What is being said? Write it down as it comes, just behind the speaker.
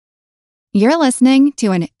You're listening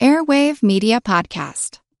to an Airwave Media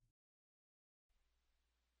Podcast.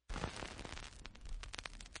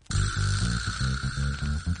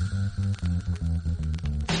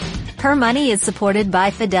 Her Money is supported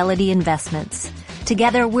by Fidelity Investments.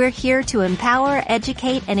 Together, we're here to empower,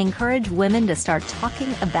 educate, and encourage women to start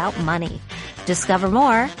talking about money. Discover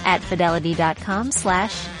more at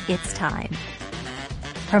fidelity.com/it's time.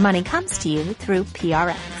 Her Money comes to you through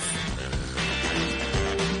PRX.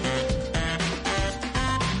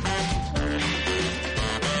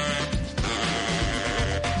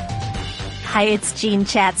 Hi, it's Jean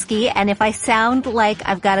Chatzky, and if I sound like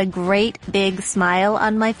I've got a great big smile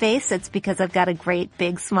on my face, it's because I've got a great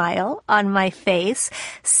big smile on my face.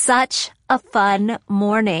 Such a fun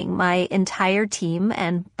morning. My entire team,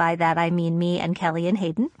 and by that I mean me and Kelly and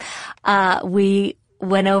Hayden, we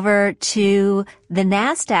went over to the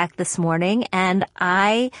NASDAQ this morning, and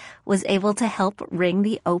I was able to help ring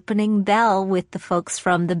the opening bell with the folks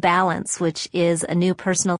from The Balance, which is a new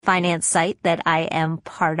personal finance site that I am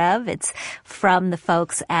part of. It's from the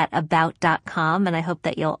folks at about.com, and I hope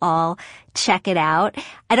that you'll all check it out.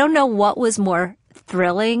 I don't know what was more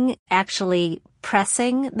thrilling, actually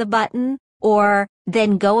pressing the button or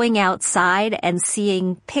then going outside and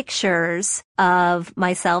seeing pictures of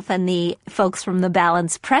myself and the folks from The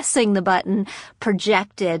Balance pressing the button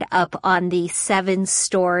projected up on the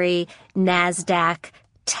 7-story NASDAQ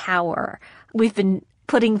tower. We've been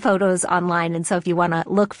putting photos online, and so if you want to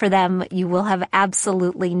look for them, you will have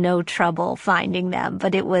absolutely no trouble finding them.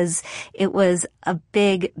 But it was a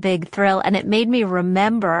big, big thrill, and it made me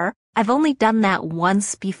remember I've only done that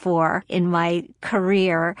once before in my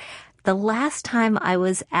career. The last time I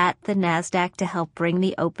was at the NASDAQ to help ring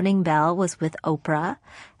the opening bell was with Oprah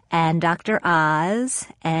and Dr. Oz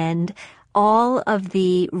and all of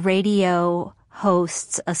the radio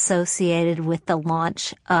hosts associated with the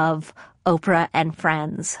launch of Oprah and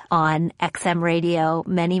Friends on XM radio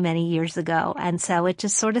many, many years ago. And so it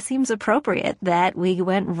just sort of seems appropriate that we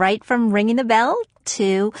went right from ringing the bell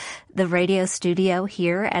to the radio studio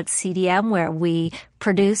here at CDM, where we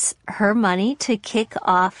produce Her Money to kick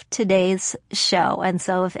off today's show. And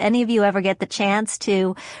so if any of you ever get the chance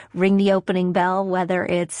to ring the opening bell, whether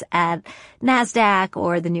it's at NASDAQ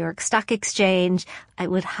or the New York Stock Exchange, I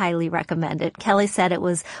would highly recommend it. Kelly said it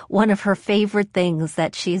was one of her favorite things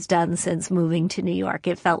that she's done since moving to New York.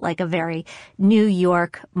 It felt like a very New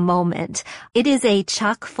York moment. It is a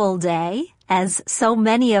chock-full day, as so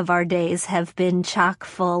many of our days have been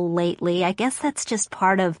chock-full lately. I guess that's just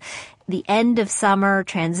part of the end of summer,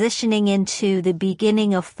 transitioning into the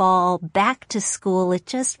beginning of fall, back to school. It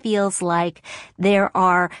just feels like there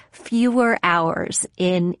are fewer hours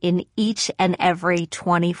in each and every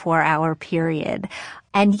 24-hour period.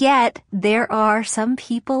 And yet there are some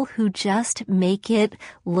people who just make it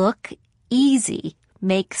look easy,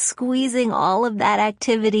 make squeezing all of that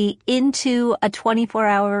activity into a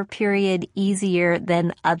 24-hour period easier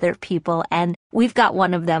than other people. And we've got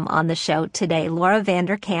one of them on the show today. Laura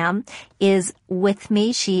Vanderkam is with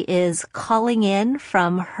me. She is calling in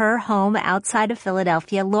from her home outside of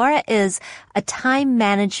Philadelphia. Laura is a time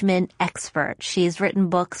management expert. She's written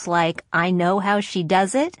books like I Know How She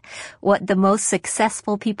Does It, What the Most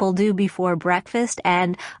Successful People Do Before Breakfast,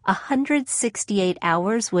 and 168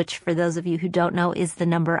 Hours, which for those of you who don't know is the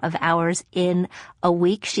number of hours in a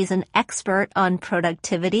week. She's an expert on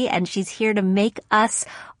productivity, and she's here to make us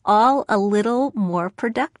all a little more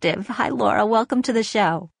productive. Hi, Laura. Welcome to the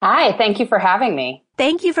show. Hi. Thank you for having me.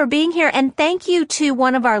 Thank you for being here. And thank you to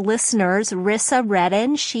one of our listeners, Rissa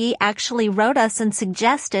Redden. She actually wrote us and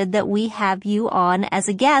suggested that we have you on as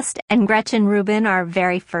a guest. And Gretchen Rubin, our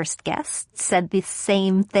very first guest, said the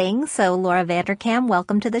same thing. So Laura Vanderkam,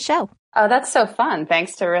 welcome to the show. Oh, that's so fun.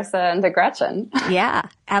 Thanks to Rissa and to Gretchen. Yeah,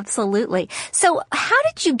 absolutely. So how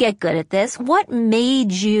did you get good at this? What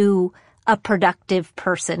made you a productive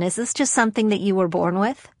person? Is this just something that you were born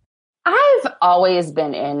with? I've always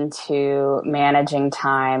been into managing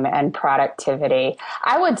time and productivity.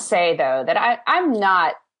 I would say, though, that I'm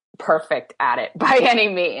not perfect at it by any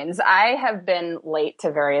means. I have been late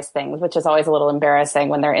to various things, which is always a little embarrassing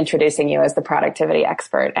when they're introducing you as the productivity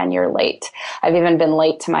expert and you're late. I've even been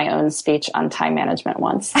late to my own speech on time management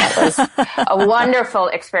once. That was a wonderful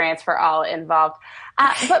experience for all involved.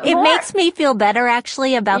 But it makes me feel better,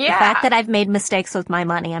 actually, about the fact that I've made mistakes with my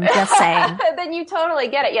money. I'm just saying. Then you totally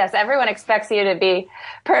get it. Yes, everyone expects you to be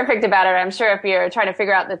perfect about it. I'm sure if you're trying to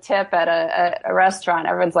figure out the tip at a restaurant,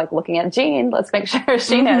 everyone's like looking at Jean. Let's make sure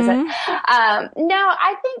she knows it. No,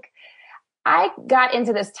 I think I got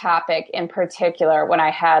into this topic in particular when I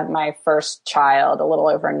had my first child a little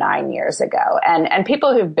over 9 years ago. And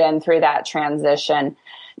people who've been through that transition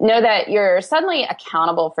know that you're suddenly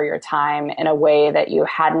accountable for your time in a way that you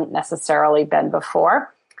hadn't necessarily been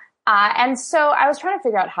before. And so I was trying to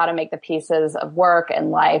figure out how to make the pieces of work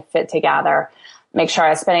and life fit together, make sure I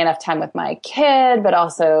was spending enough time with my kid, but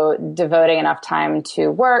also devoting enough time to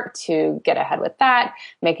work to get ahead with that,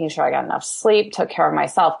 making sure I got enough sleep, took care of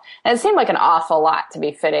myself. And it seemed like an awful lot to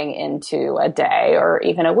be fitting into a day or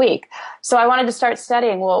even a week. So I wanted to start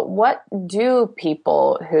studying, well, what do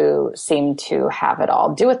people who seem to have it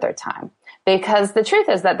all do with their time? Because the truth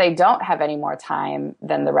is that they don't have any more time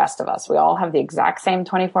than the rest of us. We all have the exact same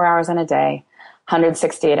 24 hours in a day,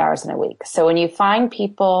 168 hours in a week. So when you find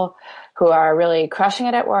people who are really crushing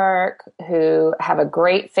it at work, who have a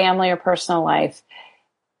great family or personal life,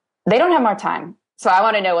 they don't have more time. So I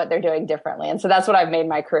want to know what they're doing differently. And so that's what I've made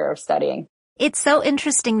my career of studying. It's so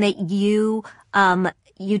interesting that you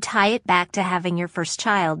tie it back to having your first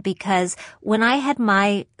child, because when I had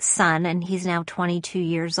my son, and he's now 22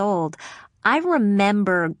 years old, I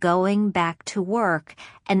remember going back to work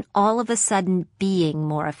and all of a sudden being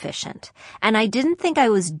more efficient. And I didn't think I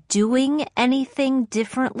was doing anything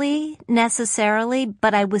differently necessarily,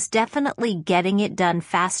 but I was definitely getting it done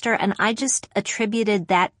faster. And I just attributed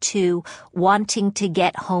that to wanting to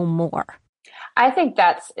get home more. I think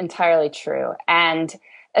that's entirely true. And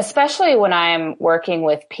especially when I'm working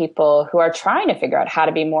with people who are trying to figure out how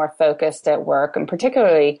to be more focused at work, and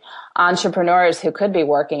particularly entrepreneurs who could be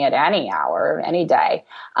working at any hour, any day.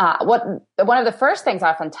 One of the first things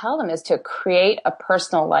I often tell them is to create a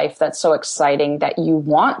personal life that's so exciting that you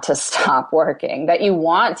want to stop working, that you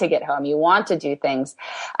want to get home, you want to do things.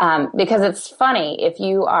 Because it's funny, if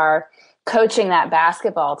you are coaching that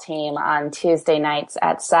basketball team on Tuesday nights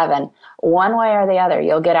at 7, one way or the other,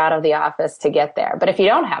 you'll get out of the office to get there. But if you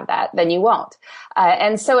don't have that, then you won't.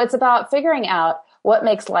 And so it's about figuring out what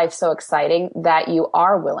makes life so exciting that you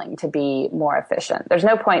are willing to be more efficient. There's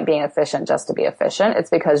no point being efficient just to be efficient.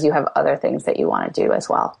 It's because you have other things that you want to do as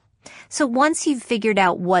well. So once you've figured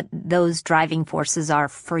out what those driving forces are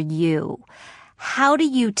for you, how do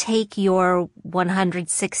you take your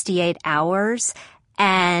 168 hours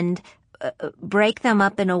and break them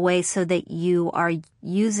up in a way so that you are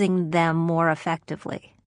using them more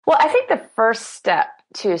effectively? Well, I think the first step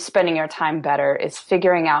to spending your time better is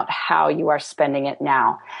figuring out how you are spending it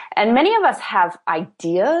now. And many of us have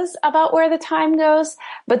ideas about where the time goes,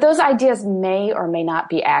 but those ideas may or may not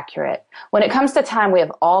be accurate. When it comes to time, we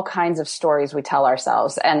have all kinds of stories we tell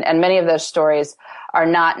ourselves, and many of those stories are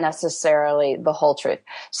not necessarily the whole truth.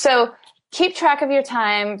 So keep track of your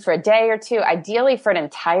time for a day or two, ideally for an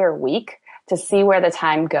entire week, to see where the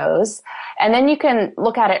time goes. And then you can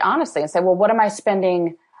look at it honestly and say, well, what am I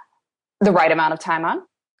spending the right amount of time on?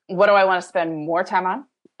 What do I want to spend more time on?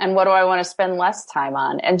 And what do I want to spend less time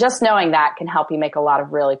on? And just knowing that can help you make a lot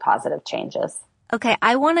of really positive changes. Okay,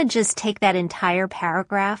 I want to just take that entire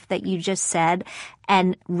paragraph that you just said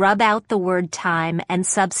and rub out the word time and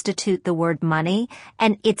substitute the word money,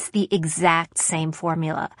 and it's the exact same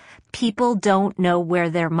formula. People don't know where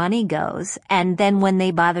their money goes, and then when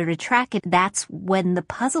they bother to track it, that's when the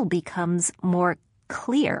puzzle becomes more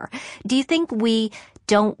clear. Do you think we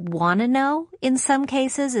don't want to know in some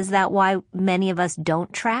cases? Is that why many of us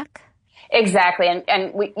don't track? Exactly.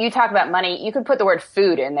 You talk about money, you could put the word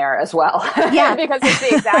food in there as well. Yeah. Because it's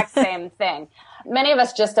the exact same thing. Many of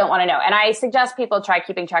us just don't want to know. And I suggest people try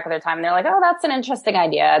keeping track of their time, and they're like, oh, that's an interesting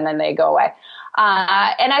idea. And then they go away.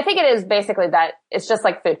 And I think it is basically that it's just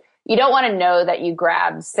like food. You don't want to know that you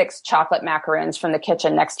grabbed 6 chocolate macaroons from the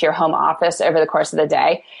kitchen next to your home office over the course of the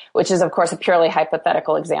day, which is, of course, a purely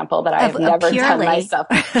hypothetical example that I have never done myself.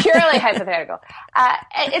 Purely hypothetical.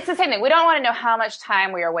 It's the same thing. We don't want to know how much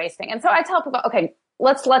time we are wasting. And so I tell people, okay,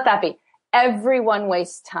 let's let that be. Everyone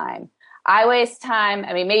wastes time. I waste time.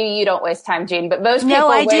 I mean, maybe you don't waste time, Jean, but most people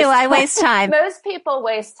No, I waste do. time. I waste time. Most people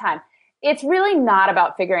waste time. It's really not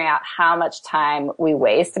about figuring out how much time we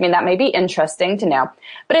waste. I mean, that may be interesting to know,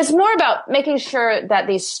 but it's more about making sure that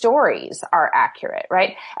these stories are accurate,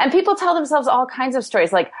 right? And people tell themselves all kinds of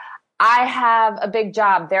stories like, I have a big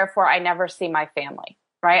job, therefore I never see my family,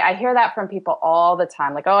 right? I hear that from people all the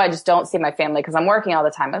time. Like, oh, I just don't see my family because I'm working all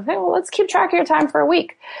the time. I say, well, let's keep track of your time for a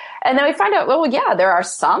week. And then we find out, well, yeah, there are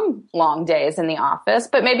some long days in the office,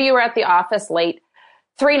 but maybe you were at the office late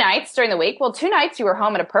 3 nights during the week. Well, 2 nights you were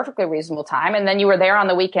home at a perfectly reasonable time, and then you were there on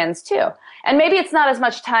the weekends too. And maybe it's not as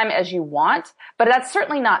much time as you want, but that's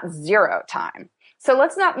certainly not zero time. So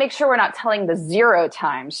let's not make sure we're not telling the zero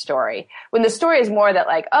time story, when the story is more that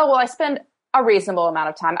like, oh, well, I spend a reasonable amount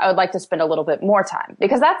of time. I would like to spend a little bit more time,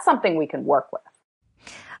 because that's something we can work with.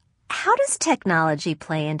 How does technology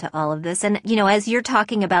play into all of this? And, as you're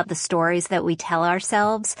talking about the stories that we tell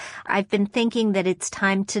ourselves, I've been thinking that it's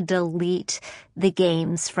time to delete the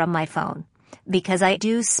games from my phone, because I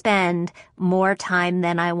do spend more time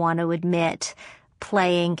than I want to admit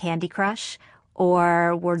playing Candy Crush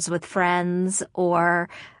or Words with Friends or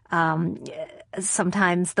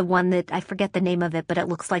sometimes the one that I forget the name of it, but it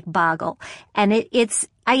looks like Boggle. And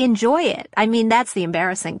I enjoy it. I mean, that's the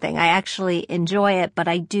embarrassing thing. I actually enjoy it, but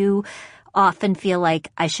I do often feel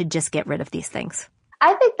like I should just get rid of these things.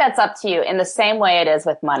 I think that's up to you in the same way it is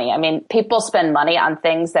with money. I mean, people spend money on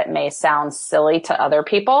things that may sound silly to other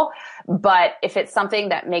people, but if it's something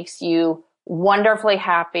that makes you wonderfully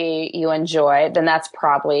happy, you enjoy, then that's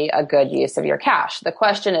probably a good use of your cash. The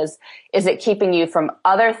question is it keeping you from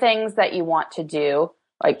other things that you want to do,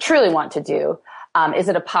 like truly want to do? Is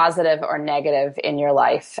it a positive or negative in your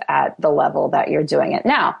life at the level that you're doing it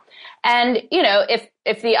now? And,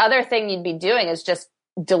 if the other thing you'd be doing is just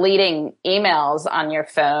deleting emails on your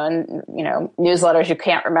phone, newsletters you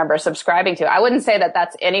can't remember subscribing to, I wouldn't say that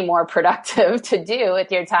that's any more productive to do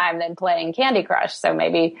with your time than playing Candy Crush. So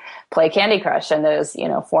maybe play Candy Crush in those,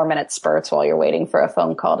 4-minute spurts while you're waiting for a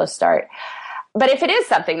phone call to start. But if it is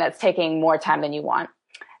something that's taking more time than you want,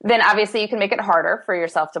 then obviously you can make it harder for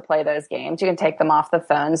yourself to play those games. You can take them off the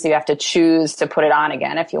phone, so you have to choose to put it on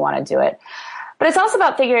again if you want to do it. But it's also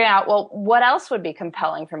about figuring out, well, what else would be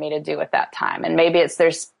compelling for me to do with that time? And maybe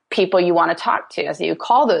there's people you want to talk to, so you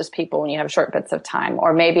call those people when you have short bits of time.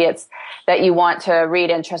 Or maybe it's that you want to read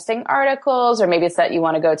interesting articles, or maybe it's that you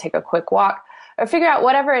want to go take a quick walk, or figure out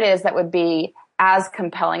whatever it is that would be as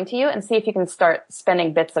compelling to you and see if you can start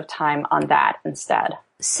spending bits of time on that instead.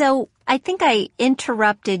 So I think I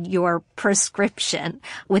interrupted your prescription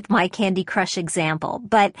with my Candy Crush example.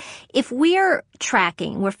 But if we're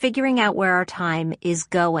tracking, we're figuring out where our time is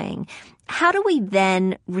going, how do we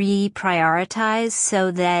then reprioritize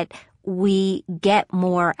so that we get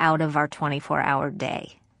more out of our 24-hour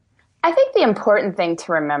day? I think the important thing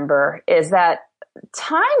to remember is that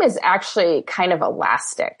time is actually kind of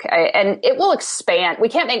elastic, and it will expand. We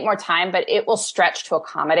can't make more time, but it will stretch to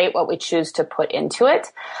accommodate what we choose to put into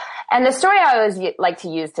it. And the story I always like to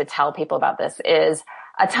use to tell people about this is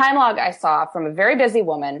a time log I saw from a very busy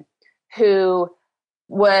woman who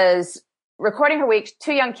was recording her week,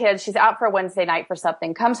 2 young kids. She's out for a Wednesday night for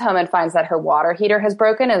something, comes home and finds that her water heater has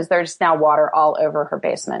broken, as there's now water all over her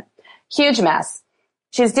basement. Huge mess.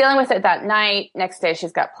 She's dealing with it that night. Next day,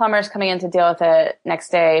 she's got plumbers coming in to deal with it. Next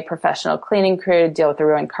day, professional cleaning crew to deal with the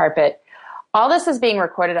ruined carpet. All this is being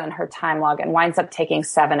recorded on her time log and winds up taking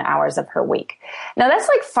 7 hours of her week. Now, that's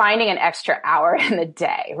like finding an extra hour in the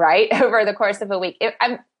day, right? Over the course of a week.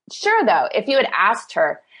 I'm sure, though, if you had asked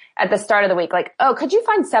her at the start of the week, like, oh, could you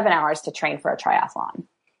find 7 hours to train for a triathlon?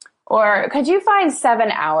 Or could you find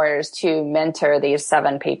 7 hours to mentor these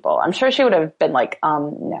 7 people? I'm sure she would have been like,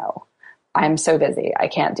 no. I'm so busy. I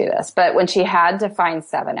can't do this. But when she had to find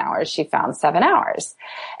 7 hours, she found 7 hours.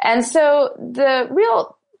 And so the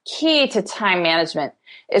real key to time management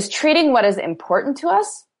is treating what is important to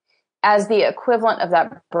us as the equivalent of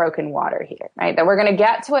that broken water heater, right? That we're going to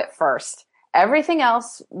get to it first. Everything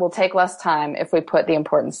else will take less time if we put the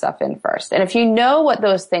important stuff in first. And if you know what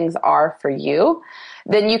those things are for you,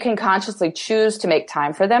 then you can consciously choose to make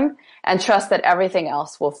time for them and trust that everything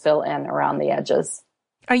else will fill in around the edges.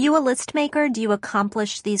 Are you a list maker? Do you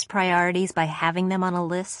accomplish these priorities by having them on a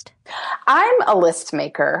list? I'm a list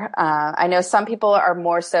maker. I know some people are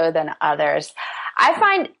more so than others. I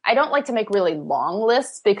find I don't like to make really long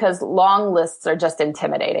lists because long lists are just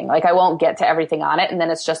intimidating. Like I won't get to everything on it, and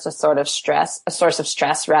then it's just a source of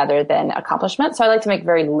stress rather than accomplishment. So I like to make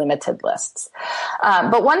very limited lists.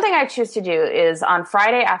 But one thing I choose to do is on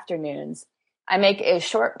Friday afternoons, I make a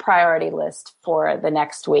short priority list for the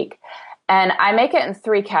next week. And I make it in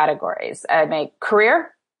 3 categories. I make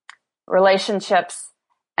career, relationships,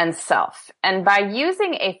 and self. And by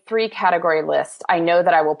using a 3-category list, I know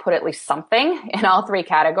that I will put at least something in all 3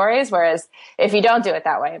 categories. Whereas if you don't do it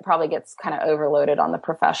that way, it probably gets kind of overloaded on the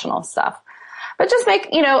professional stuff. But just make,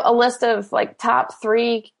 a list of like top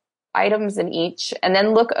 3 items in each, and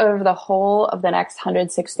then look over the whole of the next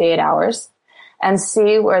 168 hours. And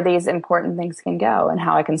see where these important things can go and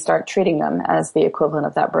how I can start treating them as the equivalent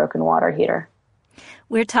of that broken water heater.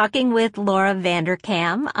 We're talking with Laura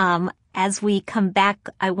Vanderkam. As we come back,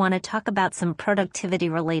 I want to talk about some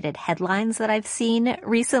productivity-related headlines that I've seen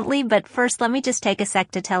recently. But first, let me just take a sec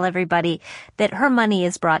to tell everybody that Her Money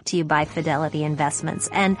is brought to you by Fidelity Investments.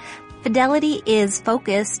 And Fidelity is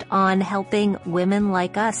focused on helping women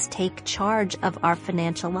like us take charge of our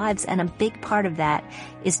financial lives, and a big part of that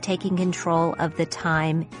is taking control of the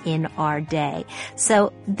time in our day.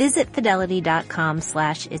 So visit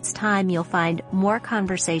fidelity.com/it's time. You'll find more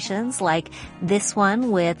conversations like this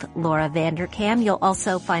one with Laura Vanderkam. You'll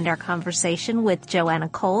also find our conversation with Joanna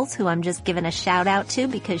Coles, who I'm just giving a shout out to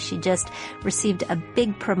because she just received a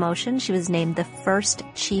big promotion. She was named the first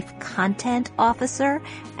Chief Content Officer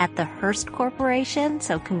at the Hearst Corporation.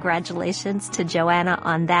 So congratulations to Joanna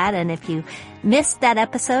on that. And if you missed that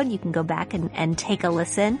episode, you can go back and take a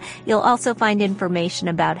listen. You'll also find information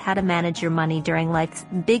about how to manage your money during life's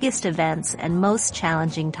biggest events and most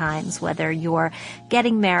challenging times, whether you're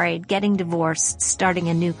getting married, getting divorced, starting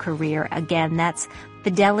a new career. Again, that's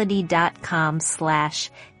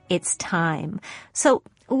fidelity.com/it's time. So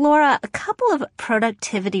Laura, a couple of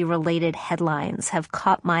productivity-related headlines have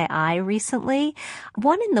caught my eye recently.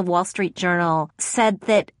 One in the Wall Street Journal said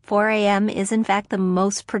that 4 a.m. is in fact the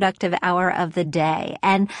most productive hour of the day.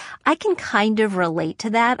 And I can kind of relate to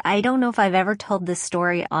that. I don't know if I've ever told this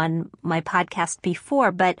story on my podcast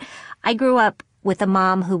before, but I grew up with a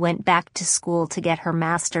mom who went back to school to get her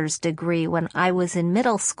master's degree when I was in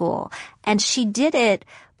middle school. And she did it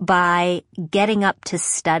by getting up to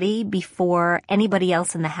study before anybody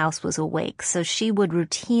else in the house was awake. So she would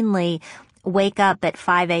routinely wake up at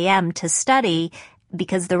 5 a.m. to study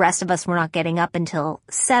because the rest of us were not getting up until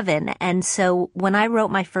 7. And so when I wrote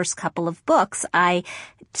my first couple of books, I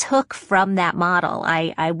took from that model.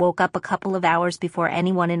 I woke up a couple of hours before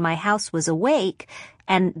anyone in my house was awake,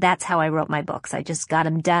 and that's how I wrote my books. I just got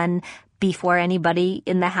them done before anybody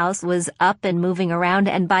in the house was up and moving around.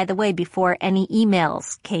 And by the way, before any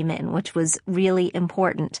emails came in, which was really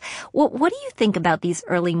important. What do you think about these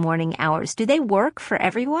early morning hours? Do they work for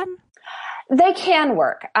everyone? They can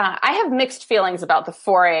work. I have mixed feelings about the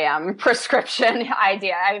 4 a.m. prescription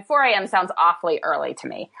idea. 4 a.m. sounds awfully early to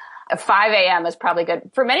me. 5 a.m. is probably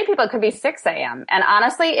good. For many people, it could be 6 a.m. And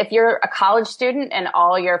honestly, if you're a college student and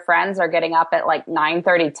all your friends are getting up at like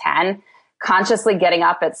 9:30, 10, consciously getting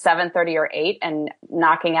up at 7:30 or 8 and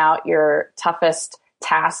knocking out your toughest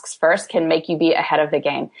tasks first can make you be ahead of the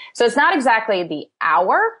game. So it's not exactly the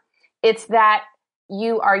hour. It's that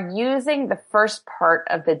you are using the first part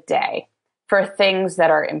of the day for things that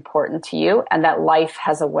are important to you and that life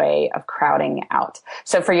has a way of crowding out.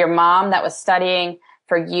 So for your mom, that was studying.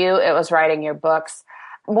 For you, it was writing your books.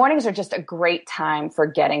 Mornings are just a great time for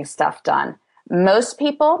getting stuff done. Most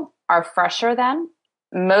people are fresher then.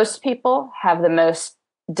 Most people have the most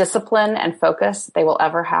discipline and focus they will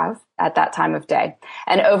ever have at that time of day.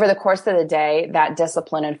 And over the course of the day, that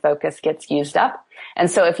discipline and focus gets used up.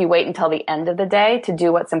 And so if you wait until the end of the day to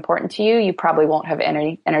do what's important to you, you probably won't have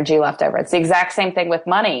energy left over. It's the exact same thing with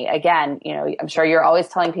money. Again, I'm sure you're always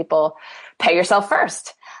telling people, pay yourself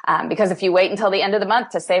first. Because if you wait until the end of the month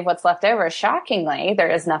to save what's left over, shockingly, there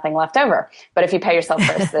is nothing left over. But if you pay yourself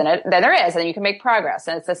first, then there is, and you can make progress.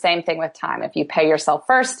 And it's the same thing with time. If you pay yourself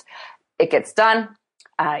first, it gets done.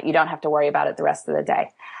 You don't have to worry about it the rest of the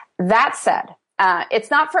day. That said,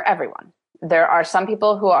 it's not for everyone. There are some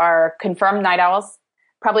people who are confirmed night owls,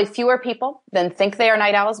 probably fewer people than think they are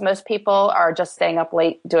night owls. Most people are just staying up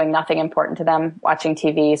late, doing nothing important to them, watching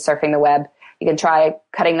TV, surfing the web. You can try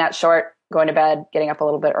cutting that short, going to bed, getting up a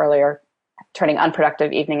little bit earlier, turning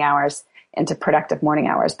unproductive evening hours into productive morning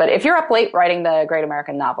hours. But if you're up late writing the great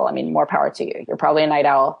American novel, more power to you. You're probably a night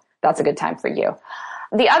owl. That's a good time for you.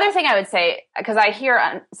 The other thing I would say, because I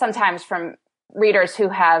hear sometimes from readers who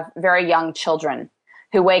have very young children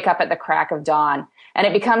who wake up at the crack of dawn, and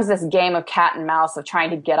it becomes this game of cat and mouse of trying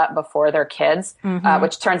to get up before their kids,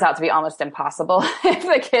 which turns out to be almost impossible if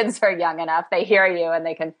the kids are young enough. They hear you and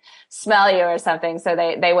they can smell you or something, so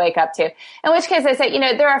they wake up too. In which case I say,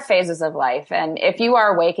 there are phases of life. And if you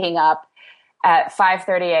are waking up at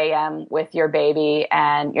 5:30 a.m. with your baby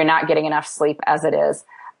and you're not getting enough sleep as it is,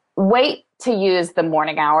 wait to use the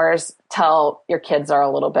morning hours till your kids are a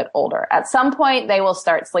little bit older. At some point, they will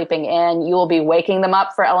start sleeping in. You will be waking them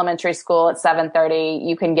up for elementary school at 7:30.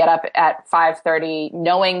 You can get up at 5:30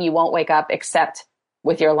 knowing you won't wake up except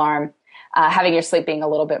with your alarm, having your sleep being a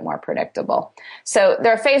little bit more predictable. So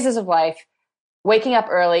there are phases of life. Waking up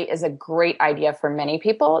early is a great idea for many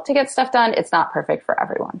people to get stuff done. It's not perfect for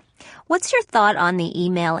everyone. What's your thought on the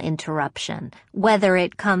email interruption, whether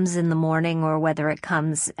it comes in the morning or whether it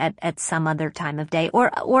comes at some other time of day,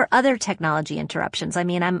 or other technology interruptions?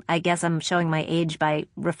 I guess I'm showing my age by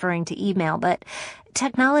referring to email, but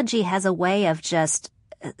technology has a way of just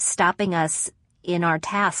stopping us in our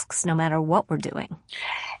tasks no matter what we're doing.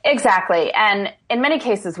 Exactly. And in many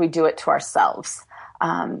cases, we do it to ourselves.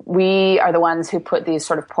 We are the ones who put these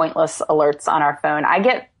sort of pointless alerts on our phone. I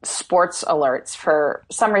get sports alerts for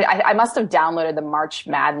some reason. I must have downloaded the March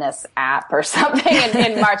Madness app or something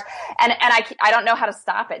in March. And I don't know how to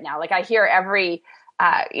stop it now. Like I hear every,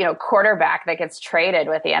 quarterback that gets traded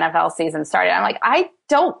with the NFL season started. I'm like, I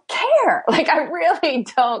don't care. Like I really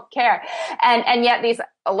don't care. And yet these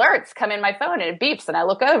alerts come in my phone and it beeps and I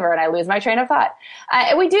look over and I lose my train of thought.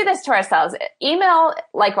 And we do this to ourselves. Email,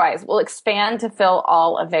 likewise, will expand to fill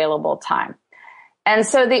all available time. And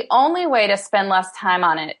so the only way to spend less time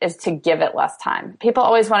on it is to give it less time. People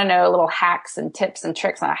always want to know little hacks and tips and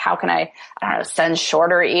tricks on how can I don't know, send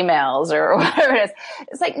shorter emails or whatever it is.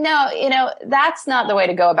 It's like, no, that's not the way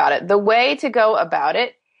to go about it. The way to go about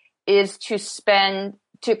it is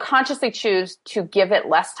to consciously choose to give it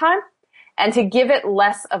less time and to give it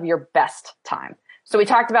less of your best time. So we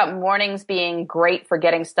talked about mornings being great for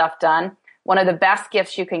getting stuff done. One of the best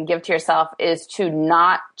gifts you can give to yourself is to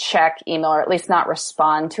not check email or at least not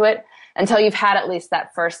respond to it until you've had at least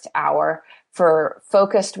that first hour for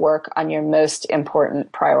focused work on your most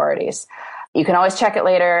important priorities. You can always check it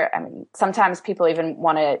later. I mean, sometimes people even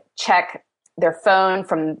want to check their phone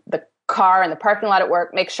from the car in the parking lot at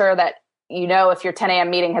work, make sure that if your 10 a.m.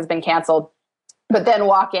 meeting has been canceled, but then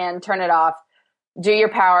walk in, turn it off, do your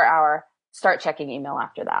power hour, start checking email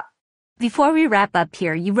after that. Before we wrap up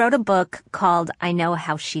here, you wrote a book called I Know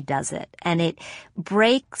How She Does It, and it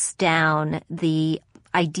breaks down the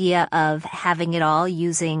idea of having it all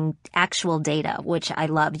using actual data, which I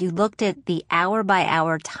love. You looked at the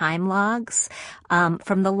hour-by-hour time logs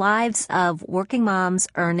from the lives of working moms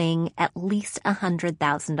earning at least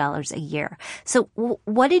 $100,000 a year. So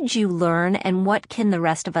what did you learn, and what can the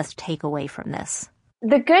rest of us take away from this?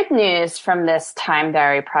 The good news from this time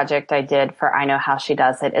diary project I did for I Know How She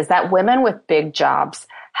Does It is that women with big jobs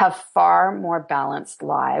have far more balanced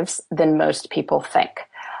lives than most people think.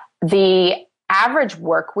 The average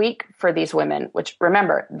work week for these women, which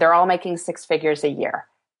remember, they're all making six figures a year,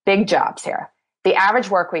 big jobs here. The average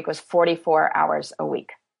work week was 44 hours a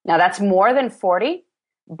week. Now that's more than 40,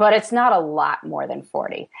 but it's not a lot more than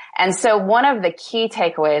 40. And so one of the key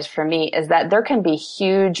takeaways for me is that there can be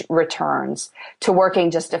huge returns to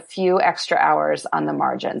working just a few extra hours on the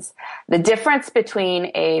margins. The difference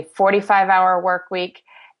between a 45-hour work week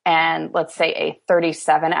and let's say a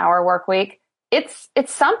 37-hour work week, it's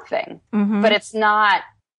something, but it's not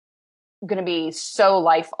going to be so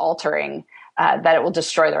life-altering that it will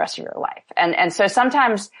destroy the rest of your life. And so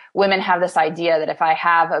sometimes women have this idea that if I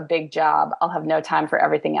have a big job, I'll have no time for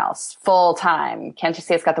everything else. Full time. Can't you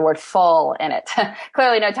see it's got the word full in it?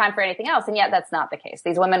 Clearly no time for anything else. And yet that's not the case.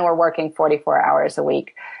 These women were working 44 hours a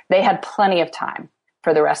week. They had plenty of time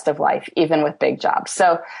for the rest of life, even with big jobs.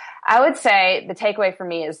 So I would say the takeaway for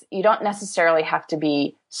me is you don't necessarily have to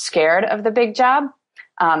be scared of the big job.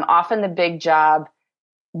 Often the big job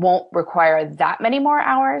won't require that many more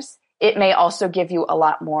hours. It may also give you a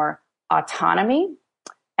lot more autonomy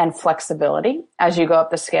and flexibility as you go up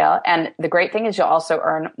the scale. And the great thing is you'll also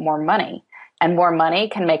earn more money, and more money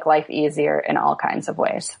can make life easier in all kinds of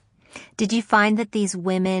ways. Did you find that these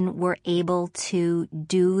women were able to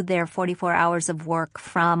do their 44 hours of work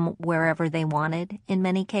from wherever they wanted in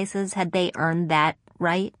many cases? Had they earned that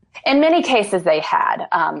right? In many cases they had.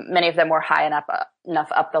 Many of them were high enough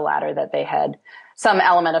up the ladder that they had some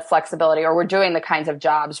element of flexibility, or were doing the kinds of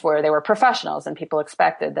jobs where they were professionals and people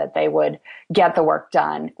expected that they would get the work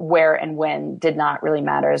done where and when did not really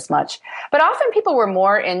matter as much. But often people were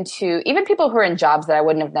more into, even people who are in jobs that I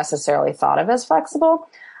wouldn't have necessarily thought of as flexible,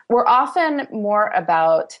 were often more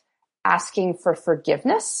about asking for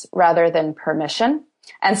forgiveness rather than permission.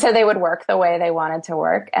 And so they would work the way they wanted to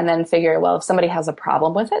work and then figure, well, if somebody has a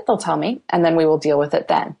problem with it, they'll tell me and then we will deal with it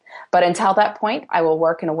then. But until that point, I will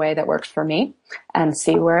work in a way that works for me and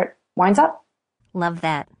see where it winds up. Love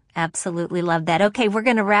that. Absolutely love that. Okay, we're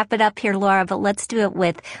going to wrap it up here, Laura, but let's do it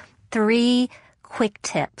with 3 quick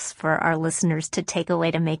tips for our listeners to take away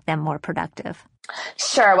to make them more productive.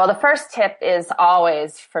 Sure. Well, the first tip is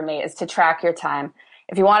always for me is to track your time.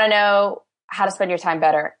 If you want to know how to spend your time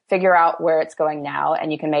better, figure out where it's going now,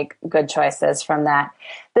 and you can make good choices from that.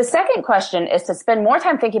 The second question is to spend more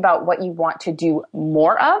time thinking about what you want to do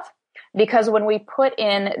more of, because when we put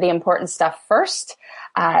in the important stuff first,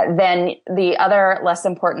 then the other less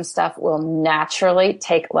important stuff will naturally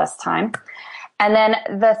take less time. And then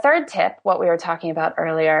the third tip, what we were talking about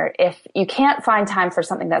earlier, if you can't find time for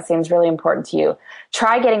something that seems really important to you,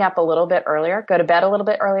 try getting up a little bit earlier, go to bed a little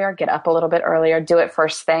bit earlier, get up a little bit earlier, do it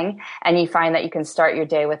first thing, and you find that you can start your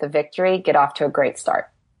day with a victory, get off to a great start.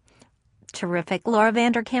 Terrific. Laura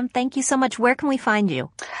Vanderkam, thank you so much. Where can we find you?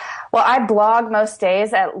 Well, I blog most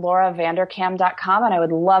days at lauravanderkam.com, and I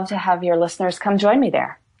would love to have your listeners come join me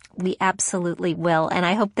there. We absolutely will. And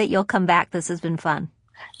I hope that you'll come back. This has been fun.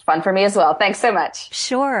 Fun for me as well. Thanks so much.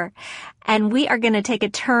 Sure. And we are going to take a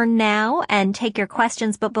turn now and take your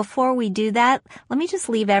questions. But before we do that, let me just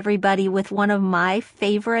leave everybody with one of my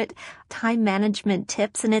favorite time management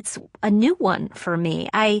tips. And it's a new one for me.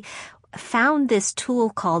 I found this tool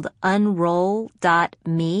called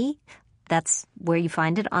unroll.me. That's where you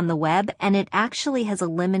find it on the web. And it actually has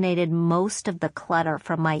eliminated most of the clutter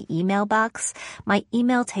from my email box. My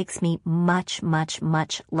email takes me much, much,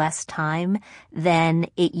 much less time than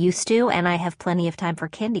it used to. And I have plenty of time for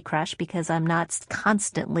Candy Crush because I'm not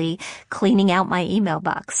constantly cleaning out my email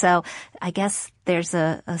box. So I guess there's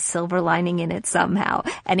a silver lining in it somehow.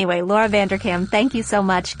 Anyway, Laura Vanderkam, thank you so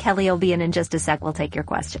much. Kelly will be in just a sec. We'll take your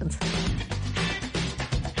questions.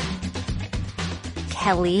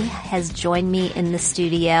 Kelly has joined me in the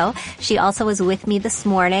studio. She also was with me this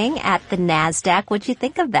morning at the NASDAQ. What'd you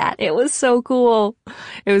think of that? It was so cool.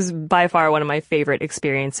 It was by far one of my favorite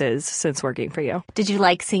experiences since working for you. Did you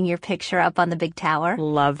like seeing your picture up on the big tower?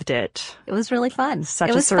 Loved it. It was really fun. Such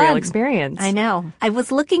a surreal experience. I know. I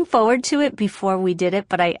was looking forward to it before we did it,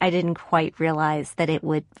 but I didn't quite realize that it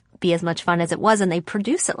would be as much fun as it was, and they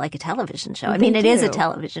produce it like a television show. I mean, it is a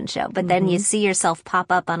television show, but then you see yourself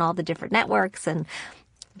pop up on all the different networks, and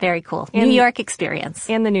very cool. New York experience.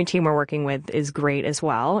 And the new team we're working with is great as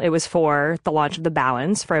well. It was for the launch of the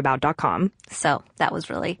balance for About.com. So that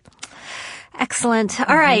was really excellent.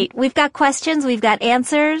 All right. We've got questions. We've got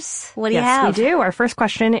answers. What do you have? Yes, we do. Our first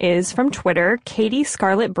question is from Twitter. Katie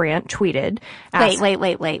Scarlett Brandt tweeted.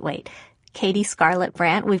 Wait. Katie Scarlett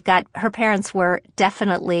Brandt. We've got, her parents were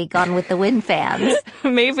definitely Gone with the Wind fans.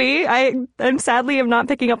 Maybe. I'm sadly am not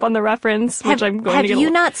picking up on the reference, which I'm going to get. Have you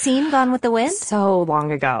not seen Gone with the Wind? So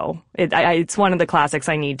long ago. It's one of the classics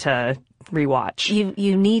I need to rewatch.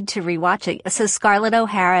 You need to rewatch it. So Scarlett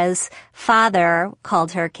O'Hara's father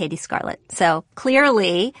called her Katie Scarlett. So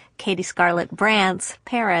clearly, Katie Scarlett Brandt's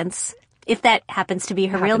parents, if that happens to be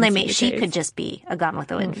her real name, she could just be a Gone with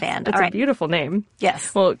the Wind fan. That's a beautiful name.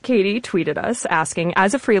 Yes. Well, Katie tweeted us asking,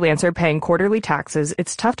 as a freelancer paying quarterly taxes,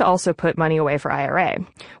 it's tough to also put money away for IRA.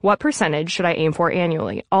 What percentage should I aim for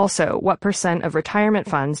annually? Also, what percent of retirement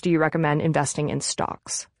funds do you recommend investing in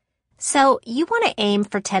stocks? So you want to aim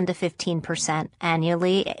for 10 to 15%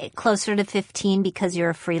 annually, closer to 15 because you're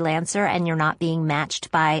a freelancer and you're not being matched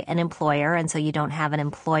by an employer. And so you don't have an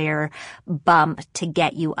employer bump to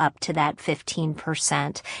get you up to that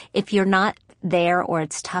 15%. If you're not there or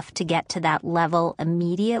it's tough to get to that level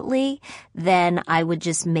immediately, then I would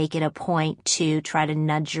just make it a point to try to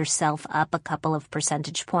nudge yourself up a couple of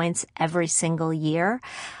percentage points every single year.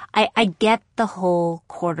 I get the whole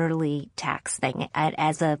quarterly tax thing.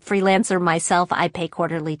 As a freelancer myself, I pay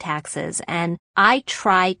quarterly taxes, and I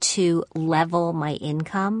try to level my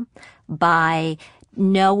income by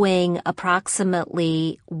knowing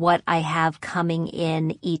approximately what I have coming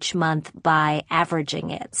in each month by averaging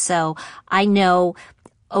it. So I know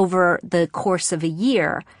over the course of a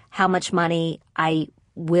year how much money I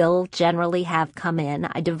will generally have come in.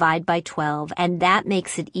 I divide by 12, and that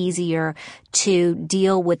makes it easier to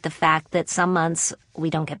deal with the fact that some months we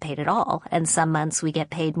don't get paid at all, and some months we get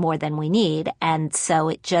paid more than we need. And so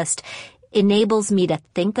it just enables me to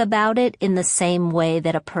think about it in the same way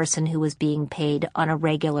that a person who was being paid on a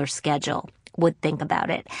regular schedule would think about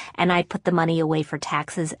it. And I put the money away for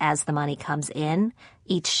taxes as the money comes in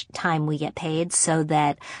each time we get paid so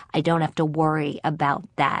that I don't have to worry about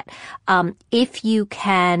that. If you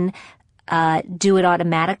can do it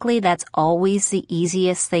automatically, that's always the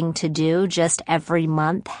easiest thing to do. Just every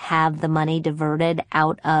month have the money diverted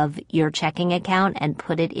out of your checking account and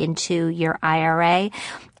put it into your IRA.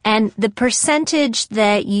 And the percentage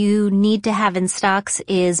that you need to have in stocks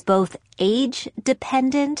is both age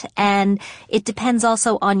dependent and it depends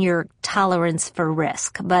also on your tolerance for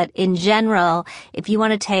risk. But in general, if you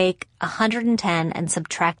want to take 110 and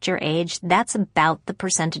subtract your age, that's about the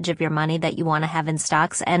percentage of your money that you want to have in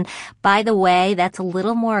stocks. And by the way, that's a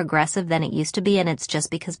little more aggressive than it used to be, and it's just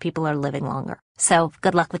because people are living longer. So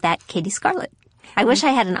good luck with that, Katie Scarlett. I wish I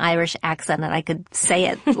had an Irish accent and I could say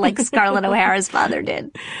it like Scarlett O'Hara's father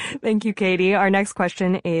did. Thank you, Katie. Our next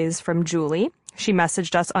question is from Julie. She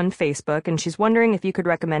messaged us on Facebook, and she's wondering if you could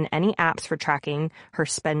recommend any apps for tracking her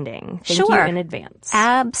spending. Thank you in advance.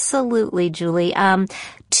 Absolutely, Julie. 2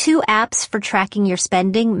 apps for tracking your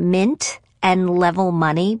spending, Mint and Level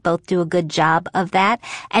Money both do a good job of that.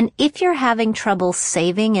 And if you're having trouble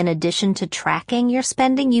saving in addition to tracking your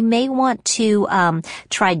spending, you may want to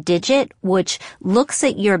try Digit, which looks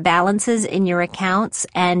at your balances in your accounts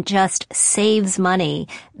and just saves money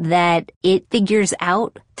that it figures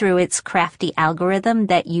out through its crafty algorithm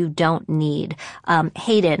that you don't need.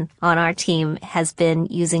 Hayden on our team has been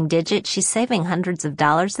using Digit. She's saving hundreds of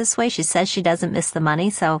dollars this way. She says she doesn't miss the money,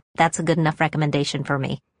 so that's a good enough recommendation for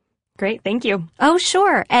me. Great. Thank you. Oh,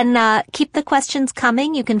 sure. And keep the questions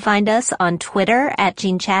coming. You can find us on Twitter at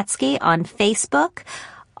Jean Chatzky, on Facebook,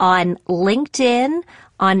 on LinkedIn,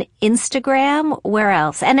 on Instagram, where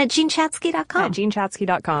else? And at jeanchatzky.com. At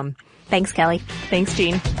jeanchatzky.com. Thanks, Kelly. Thanks,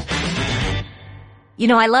 Jean. You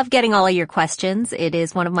know, I love getting all of your questions. It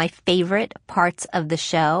is one of my favorite parts of the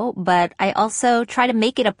show, but I also try to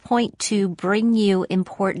make it a point to bring you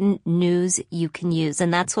important news you can use.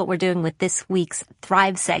 And that's what we're doing with this week's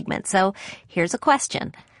Thrive segment. So here's a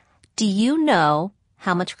question. Do you know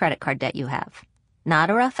how much credit card debt you have? Not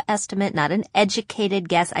a rough estimate, not an educated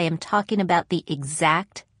guess. I am talking about the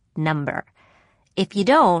exact number. If you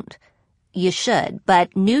don't, you should,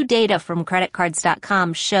 but new data from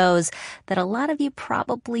creditcards.com shows that a lot of you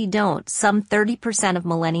probably don't. Some 30% of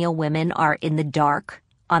millennial women are in the dark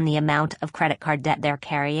on the amount of credit card debt they're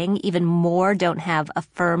carrying. Even more don't have a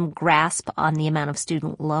firm grasp on the amount of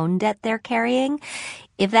student loan debt they're carrying.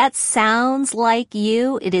 If that sounds like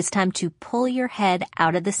you, it is time to pull your head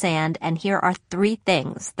out of the sand, and here are 3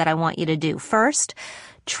 things that I want you to do. First,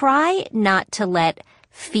 try not to let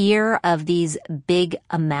fear of these big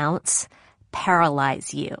amounts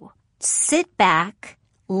paralyze you. Sit back,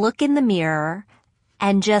 look in the mirror,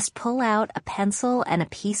 and just pull out a pencil and a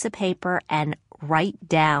piece of paper and write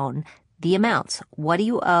down the amounts. What do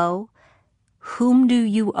you owe? Whom do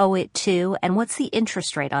you owe it to? And what's the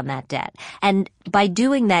interest rate on that debt? And by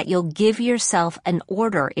doing that, you'll give yourself an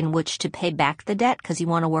order in which to pay back the debt, because you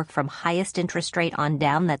want to work from highest interest rate on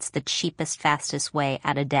down. That's the cheapest, fastest way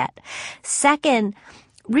out of debt. Second,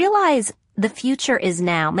 realize the future is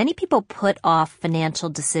now. Many people put off financial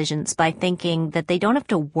decisions by thinking that they don't have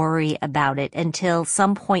to worry about it until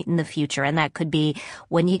some point in the future. And that could be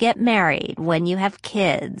when you get married, when you have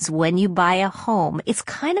kids, when you buy a home. It's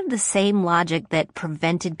kind of the same logic that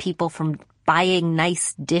prevented people from buying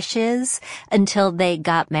nice dishes until they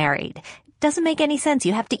got married. Doesn't make any sense.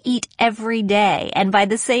 You have to eat every day. And by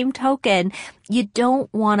the same token, you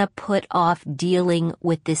don't want to put off dealing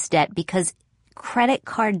with this debt, because credit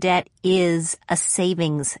card debt is a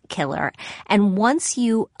savings killer. And once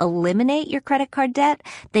you eliminate your credit card debt,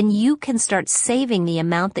 then you can start saving the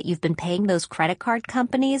amount that you've been paying those credit card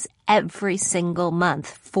companies every single month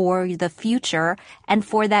for the future and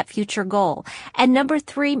for that future goal. And number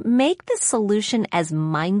 3, make the solution as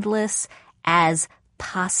mindless as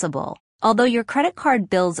possible. Although your credit card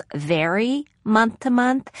bills vary month to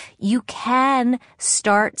month, you can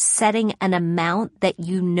start setting an amount that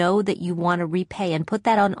you know that you want to repay and put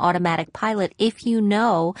that on automatic pilot if you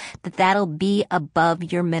know that that'll be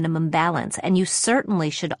above your minimum balance. And you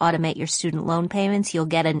certainly should automate your student loan payments. You'll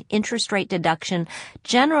get an interest rate deduction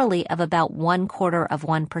generally of about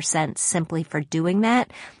 0.25% simply for doing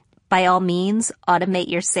that. By all means, automate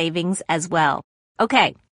your savings as well.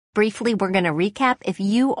 Okay. Briefly, we're going to recap. If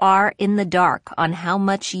you are in the dark on how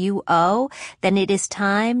much you owe, then it is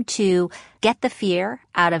time to get the fear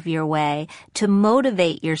out of your way, to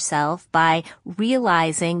motivate yourself by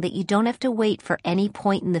realizing that you don't have to wait for any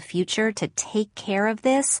point in the future to take care of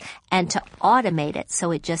this, and to automate it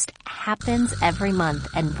so it just happens every month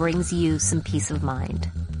and brings you some peace of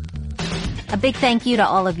mind. A big thank you to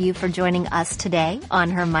all of you for joining us today on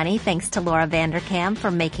Her Money. Thanks to Laura Vanderkam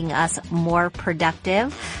for making us more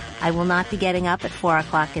productive. I will not be getting up at 4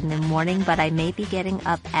 o'clock in the morning, but I may be getting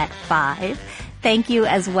up at 5. Thank you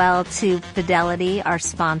as well to Fidelity, our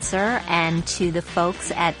sponsor, and to the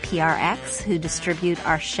folks at PRX who distribute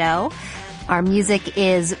our show. Our music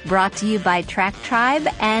is brought to you by Track Tribe,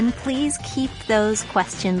 and please keep those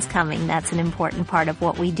questions coming. That's an important part of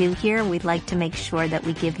what we do here. We'd like to make sure that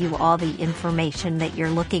we give you all the information that you're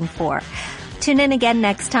looking for. Tune in again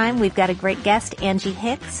next time. We've got a great guest. Angie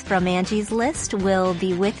Hicks from Angie's List will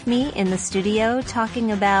be with me in the studio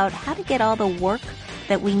talking about how to get all the work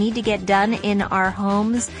that we need to get done in our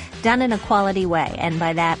homes done in a quality way. And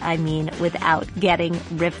by that, I mean without getting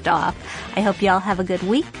ripped off. I hope y'all have a good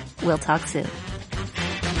week. We'll talk soon.